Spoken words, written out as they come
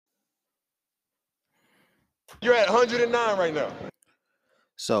You're at 109 right now.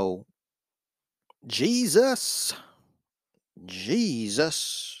 So Jesus,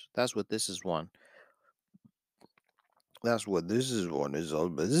 Jesus. That's what this is one. That's what this is one is all.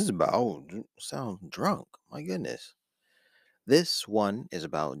 But this is about. Oh, sound drunk. My goodness. This one is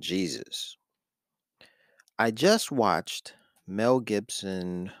about Jesus. I just watched Mel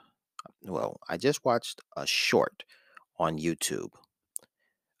Gibson. Well, I just watched a short on YouTube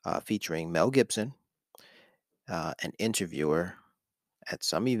featuring Mel Gibson, an interviewer at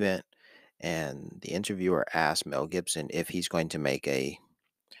some event, and the interviewer asked Mel Gibson if he's going to make a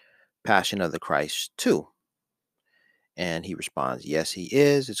Passion of the Christ 2. And he responds, yes, he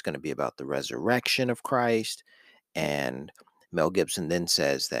is. It's going to be about the resurrection of Christ. And Mel Gibson then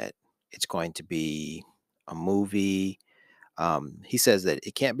says that it's going to be a movie. He says that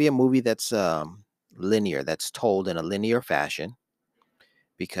it can't be a movie that's linear, that's told in a linear fashion,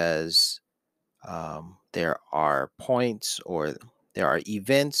 because there are points or there are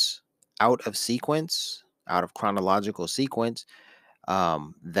events out of sequence, out of chronological sequence,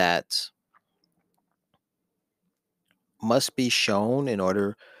 that must be shown in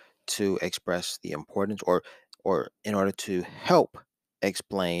order to express the importance, or in order to help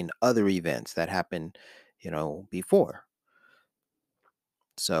explain other events that happened, before.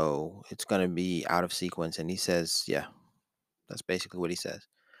 So it's going to be out of sequence, and he says, yeah, that's basically what he says.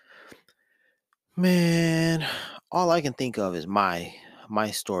 Man, all I can think of is my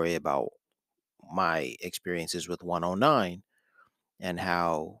story about my experiences with 109, and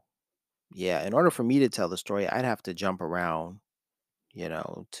how, yeah, in order for me to tell the story, I'd have to jump around,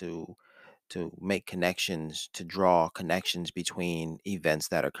 to make connections, to draw connections between events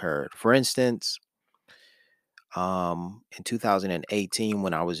that occurred. For instance, in 2018,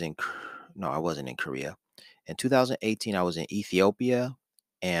 when I was no, I wasn't in Korea. In 2018, I was in Ethiopia,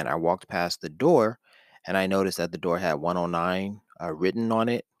 and I walked past the door, and I noticed that the door had 109 written on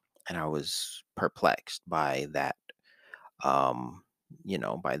it, and I was perplexed by that. Um,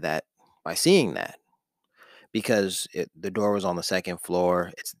 by that, by seeing that, because the door was on the second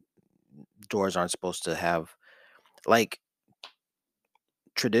floor. It's Doors aren't supposed to have, like,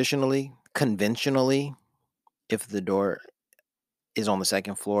 traditionally, conventionally, if the door is on the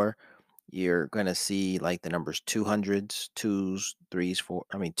second floor, you're gonna see like the numbers 200s, twos, threes, four.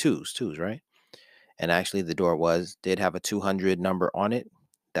 I mean twos, right? And actually, the door did have a 200 number on it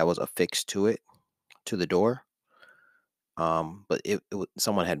that was affixed to the door. But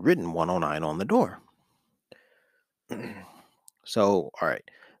someone had written 109 on the door. So, all right.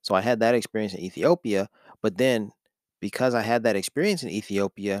 So I had that experience in Ethiopia, but then, because I had that experience in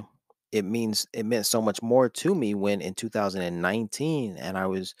Ethiopia, it meant so much more to me when in 2019, and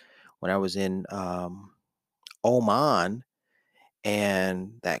when I was in Oman,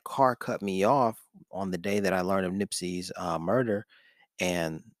 and that car cut me off on the day that I learned of Nipsey's murder,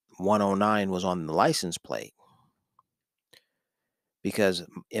 and 109 was on the license plate. Because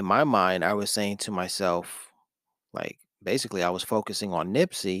in my mind, I was saying to myself, like, basically, I was focusing on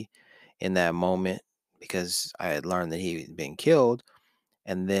Nipsey in that moment, because I had learned that he had been killed.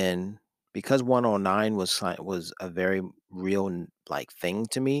 And then, because 109 was a very real, like, thing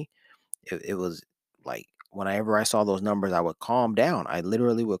to me, it was like, whenever I saw those numbers, I would calm down. I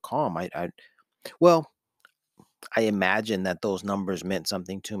literally would calm. Well, I imagined that those numbers meant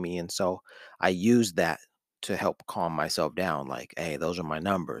something to me. And so I used that to help calm myself down. Like, hey, those are my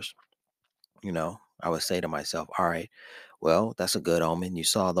numbers. I would say to myself, all right, well, that's a good omen. You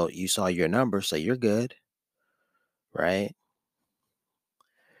saw your number, so you're good, right?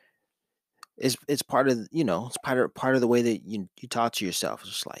 It's part of, it's part of the way that you talk to yourself.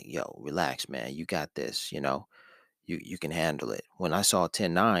 It's just like, yo, relax, man. You got this, you can handle it. When I saw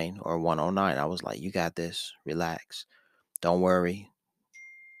 10-9 or 109, I was like, you got this, relax. Don't worry.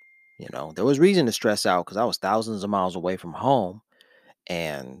 There was reason to stress out, because I was thousands of miles away from home,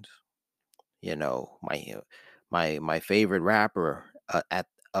 and my favorite rapper at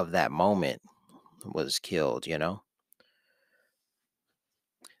of that moment was killed.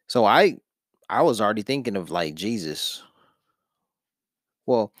 So I was already thinking of, like, Jesus.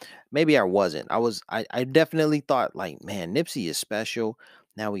 Well, maybe I wasn't. I definitely thought, like, man, Nipsey is special.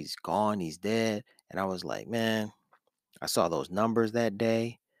 Now he's gone, he's dead. And I was like, man, I saw those numbers that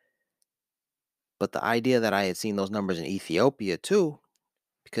day. But the idea that I had seen those numbers in Ethiopia too,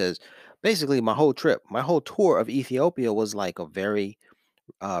 because basically my whole tour of Ethiopia was like a very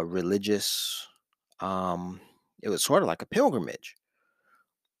religious, um it was sort of like a pilgrimage,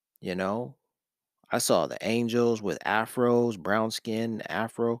 you know. I saw the angels with afros, brown skin, I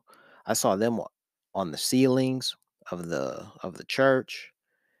saw them on the ceilings of the church.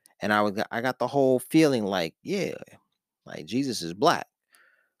 And I got the whole feeling like, yeah, like Jesus is black.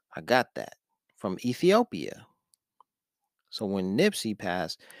 I got that from Ethiopia. So when Nipsey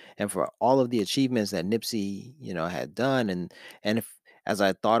passed, and for all of the achievements that Nipsey, had done, and if as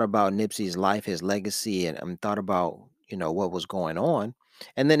I thought about Nipsey's life, his legacy, and thought about what was going on,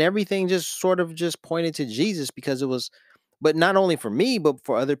 and then everything just sort of just pointed to Jesus because it was, but not only for me, but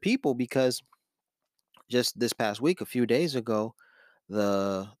for other people because just this past week, a few days ago,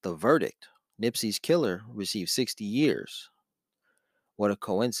 the verdict, Nipsey's killer received 60 years. What a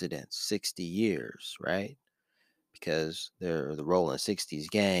coincidence, 60 years, right? Because they're the Rolling 60s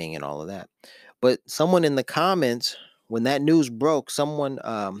gang and all of that. But someone in the comments, when that news broke, someone,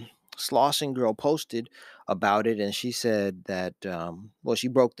 Slossing Girl, posted about it, and she said that, well, she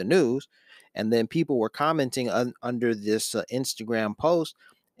broke the news, and then people were commenting under this Instagram post,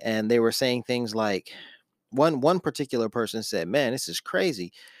 and they were saying things like, one particular person said, "Man, this is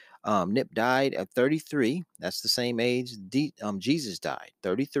crazy. Nip died at 33. That's the same age Jesus died,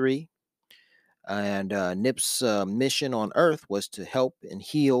 33." And Nip's mission on Earth was to help and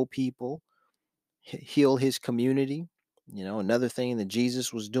heal people, heal his community. Another thing that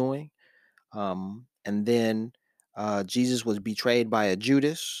Jesus was doing. And then Jesus was betrayed by a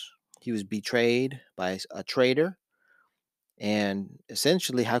Judas. He was betrayed by a traitor. And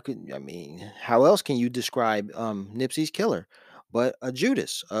essentially, how else can you describe Nipsey's killer but a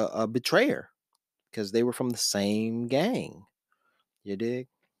Judas, a betrayer, because they were from the same gang. You dig?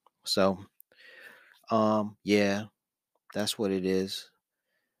 So, yeah, that's what it is.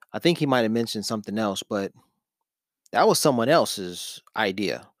 I think he might have mentioned something else, but that was someone else's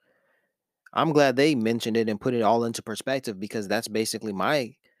idea. I'm glad they mentioned it and put it all into perspective because that's basically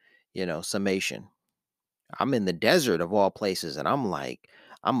my, summation. I'm in the desert of all places, and I'm like,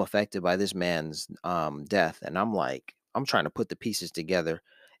 I'm affected by this man's death, and I'm like, I'm trying to put the pieces together,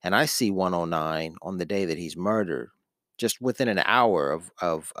 and I see 109 on the day that he's murdered, just within an hour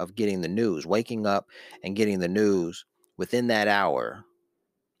of getting the news, waking up and getting the news. Within that hour,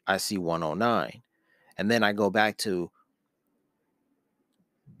 I see 109, and then I go back to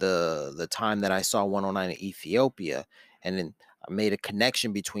the time that I saw 109 in Ethiopia, and then I made a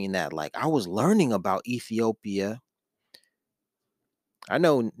connection between that. Like I was learning about Ethiopia. I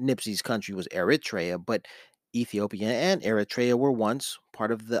know Nipsey's country was Eritrea, but Ethiopia and Eritrea were once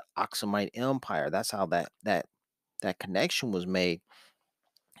part of the Aksumite Empire. That's how that connection was made.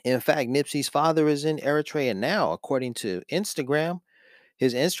 In fact, Nipsey's father is in Eritrea now, according to Instagram.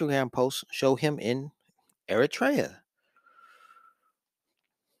 His Instagram posts show him in Eritrea.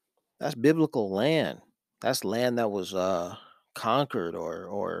 That's biblical land. That's land that was conquered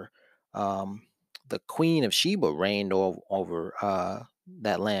or um the Queen of Sheba reigned over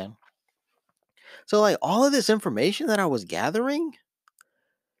that land. So like all of this information that I was gathering,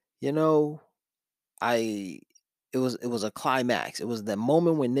 you know, I it was a climax. It was the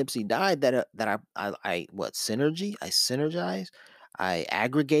moment when Nipsey died that I what synergy? I synergized. I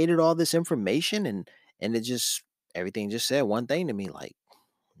aggregated all this information and it just everything just said one thing to me like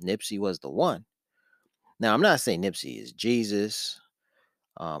Nipsey was the one. Now, I'm not saying Nipsey is Jesus.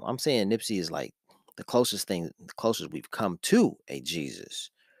 I'm saying Nipsey is like the closest we've come to a Jesus.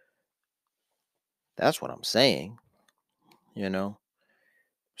 That's what I'm saying, you know.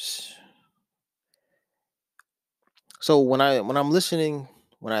 S- So when I listen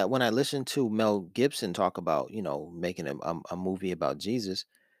to Mel Gibson talk about making a movie about Jesus,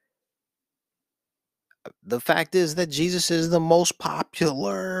 the fact is that Jesus is the most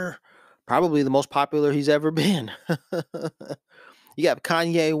popular, probably the most popular he's ever been. You got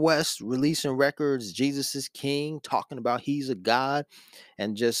Kanye West releasing records, Jesus is King, talking about he's a God,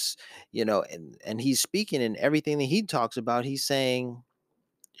 and just, and he's speaking in everything that he talks about. He's saying,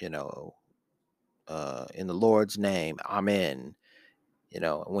 you know, in the Lord's name, Amen.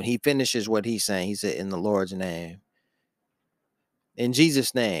 When he finishes what he's saying, he said, in the Lord's name, in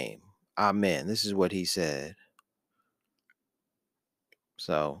Jesus' name, Amen. This is what he said.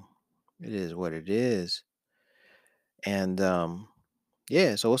 So it is what it is. And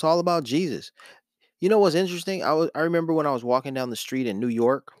yeah, so it's all about Jesus. You know what's interesting? I remember when I was walking down the street in New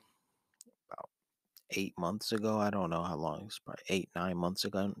York about 8 months ago. I don't know how long. It's probably 8, 9 months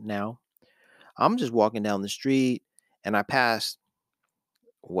ago now. I'm just walking down the street and I passed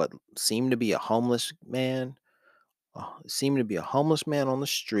what seemed to be a homeless man. Seemed to be a homeless man on the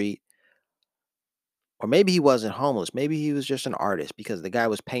street. Or maybe he wasn't homeless. Maybe he was just an artist because the guy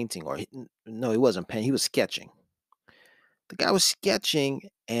was painting. No, he wasn't painting. He was sketching. The guy was sketching,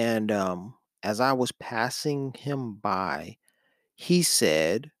 and as I was passing him by, he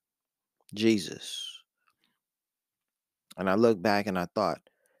said, Jesus. And I looked back and I thought,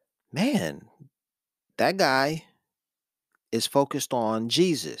 man, that guy is focused on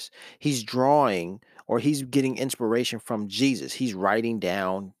Jesus. He's drawing or he's getting inspiration from Jesus. He's writing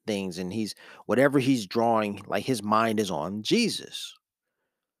down things and he's whatever he's drawing, like his mind is on Jesus.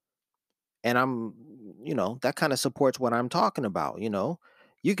 And that kind of supports what I'm talking about.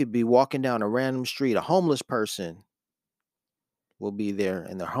 You could be walking down a random street, a homeless person will be there,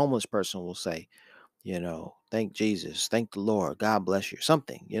 and the homeless person will say, thank Jesus, thank the Lord, God bless you,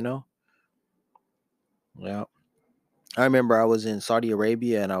 something. Yeah. I remember I was in Saudi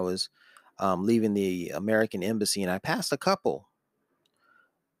Arabia and I was leaving the American embassy and I passed a couple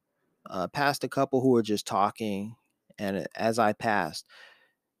who were just talking. And as I passed,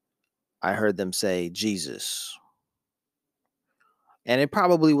 I heard them say Jesus. And it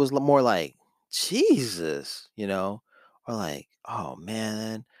probably was more like, Jesus, or like, oh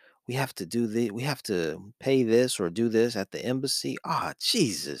man, we have to we have to pay this or do this at the embassy. Ah,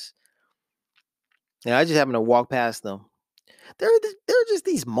 Jesus. And I just happened to walk past them. There are just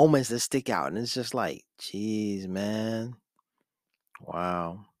these moments that stick out, and it's just like, geez, man.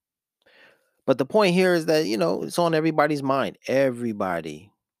 Wow. But the point here is that, it's on everybody's mind.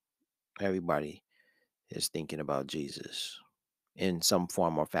 Everybody is thinking about Jesus in some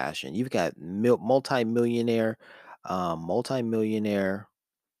form or fashion. You've got multimillionaire,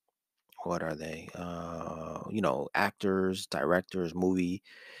 what are they? Actors, directors, movie,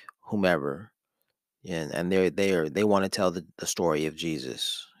 whomever. And they want to tell the story of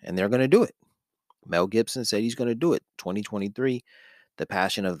Jesus. And they're gonna do it. Mel Gibson said he's gonna do it. 2023, The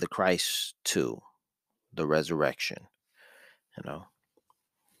Passion of the Christ 2, The Resurrection. You know.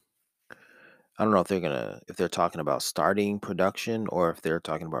 I don't know if they're talking about starting production or if they're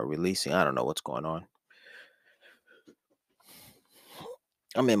talking about releasing. I don't know what's going on.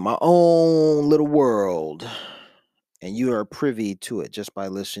 I'm in my own little world, and you are privy to it just by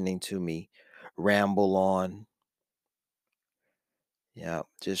listening to me ramble on. Yeah,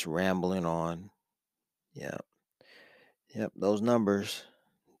 just rambling on. Yeah. Yep, those numbers,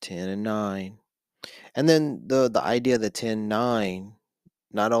 10 and 9. And then the idea that 10-9,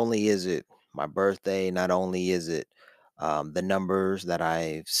 not only is it my birthday, not only is it the numbers that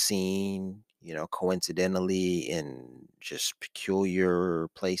I've seen, coincidentally in just peculiar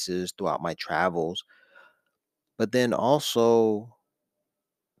places throughout my travels, but then also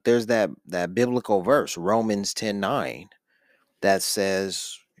there's that biblical verse, Romans 10-9, that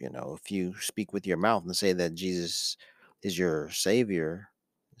says, if you speak with your mouth and say that Jesus is your savior,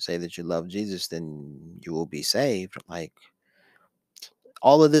 say that you love Jesus, then you will be saved. Like,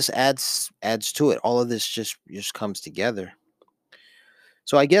 all of this adds to it. All of this just comes together.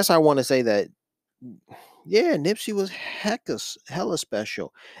 So I guess I want to say that, yeah, Nipsey was hella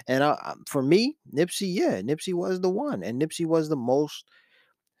special, and for me, Nipsey was the one, and Nipsey was the most,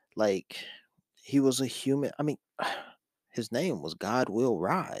 like, he was a human. I mean, his name was God Will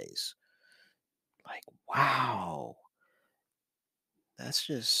Rise. Like, wow, that's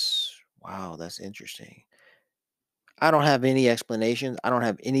just wow. That's interesting. I don't have any explanations. I don't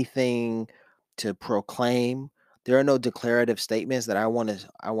have anything to proclaim. There are no declarative statements that I want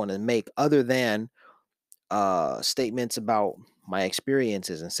to make other than statements about my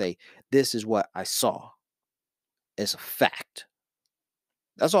experiences and say this is what I saw. It's a fact.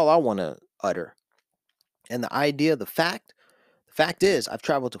 That's all I want to utter. And the fact is I've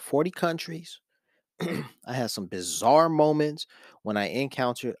traveled to 40 countries. I had some bizarre moments when I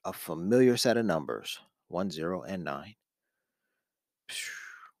encountered a familiar set of numbers, 10 and 9.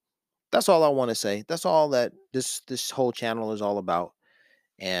 That's all I want to say. That's all that this whole channel is all about.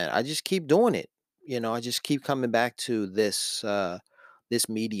 And I just keep doing it. I just keep coming back to this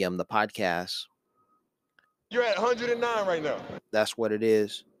medium, the podcast. You're at 109 right now. That's what it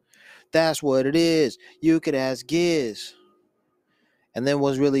is. That's what it is. You could ask Giz. And then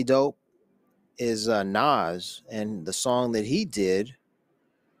what's really dope is Nas and the song that he did,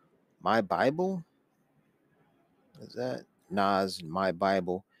 My Bible. Is that Nas, My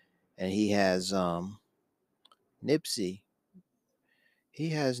Bible? And he has Nipsey. He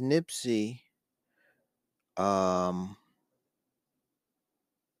has Nipsey. Um,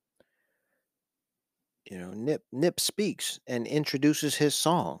 Nip speaks and introduces his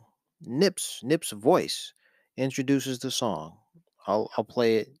song. Nip's voice introduces the song. I'll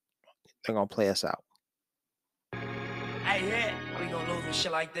play it. They're gonna play us out. Hey, yeah, we gonna lose and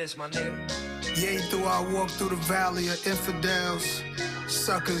shit like this, my nigga. Yea, though I walk through the valley of infidels,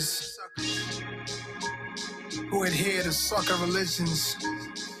 suckers who adhere to sucker religions.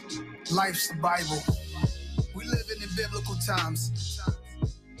 Life's the Bible. We live in biblical times.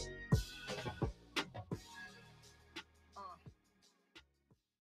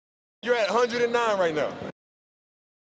 You're at 109 right now.